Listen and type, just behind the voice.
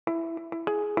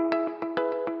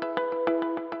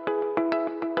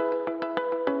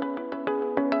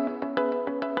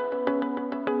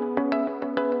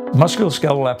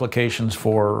Musculoskeletal applications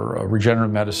for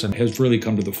regenerative medicine has really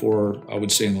come to the fore, I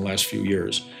would say, in the last few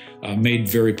years. Made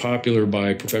very popular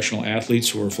by professional athletes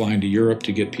who are flying to Europe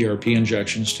to get PRP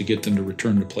injections to get them to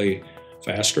return to play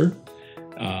faster.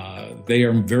 They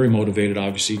are very motivated,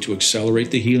 obviously, to accelerate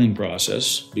the healing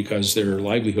process because their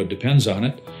livelihood depends on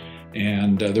it,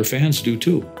 and their fans do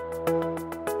too.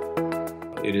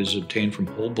 It is obtained from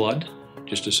whole blood,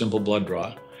 just a simple blood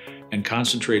draw, and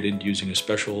concentrated using a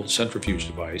special centrifuge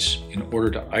device in order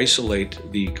to isolate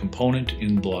the component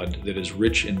in blood that is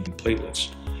rich in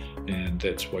platelets. And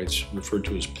that's why it's referred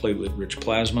to as platelet-rich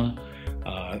plasma.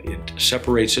 It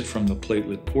separates it from the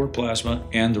platelet-poor plasma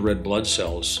and the red blood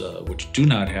cells, which do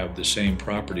not have the same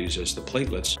properties as the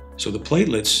platelets. So the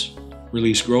platelets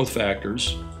release growth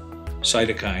factors,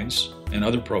 cytokines, and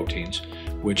other proteins,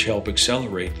 which help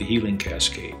accelerate the healing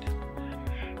cascade.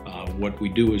 What we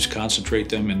do is concentrate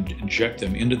them and inject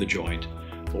them into the joint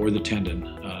or the tendon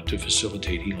to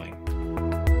facilitate healing.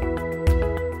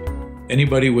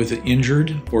 Anybody with an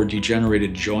injured or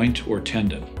degenerated joint or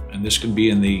tendon, and this can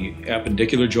be in the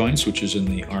appendicular joints, which is in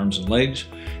the arms and legs,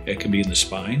 it can be in the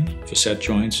spine, facet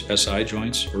joints, SI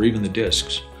joints, or even the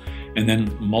discs, and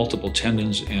then multiple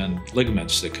tendons and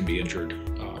ligaments that can be injured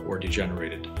or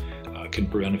degenerated can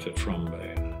benefit from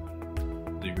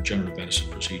the regenerative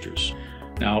medicine procedures.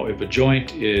 Now, if a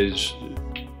joint is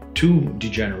too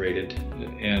degenerated,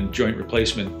 and joint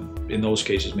replacement in those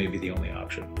cases may be the only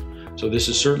option. So this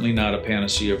is certainly not a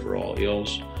panacea for all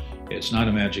ills. It's not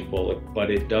a magic bullet,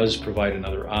 but it does provide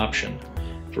another option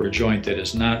for a joint that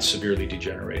is not severely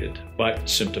degenerated, but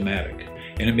symptomatic.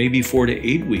 And it may be 4 to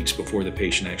 8 weeks before the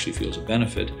patient actually feels a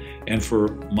benefit, and for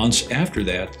months after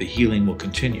that, the healing will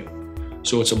continue.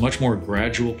 So it's a much more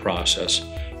gradual process.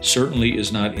 Certainly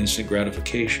is not instant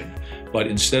gratification, but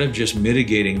instead of just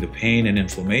mitigating the pain and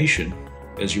inflammation,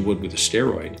 as you would with a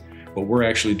steroid, what we're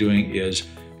actually doing is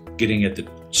getting at the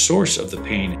source of the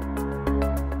pain.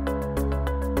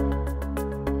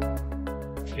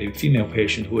 A female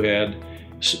patient who had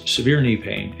severe knee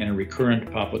pain and a recurrent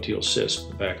popliteal cyst in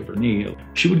the back of her knee,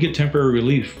 she would get temporary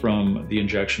relief from the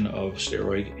injection of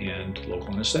steroid and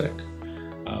local anesthetic.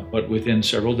 But within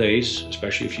several days,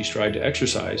 especially if she tried to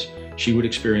exercise, she would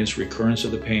experience recurrence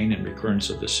of the pain and recurrence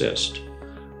of the cyst.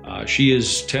 She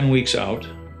is 10 weeks out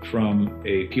from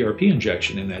a PRP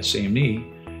injection in that same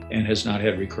knee and has not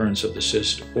had recurrence of the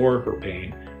cyst or her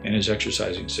pain and is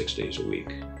exercising 6 days a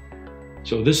week.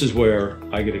 So this is where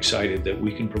I get excited that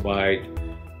we can provide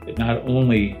not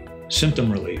only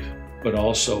symptom relief, but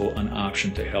also an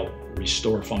option to help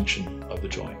restore function of the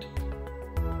joint.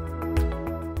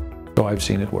 So I've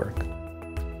seen it work.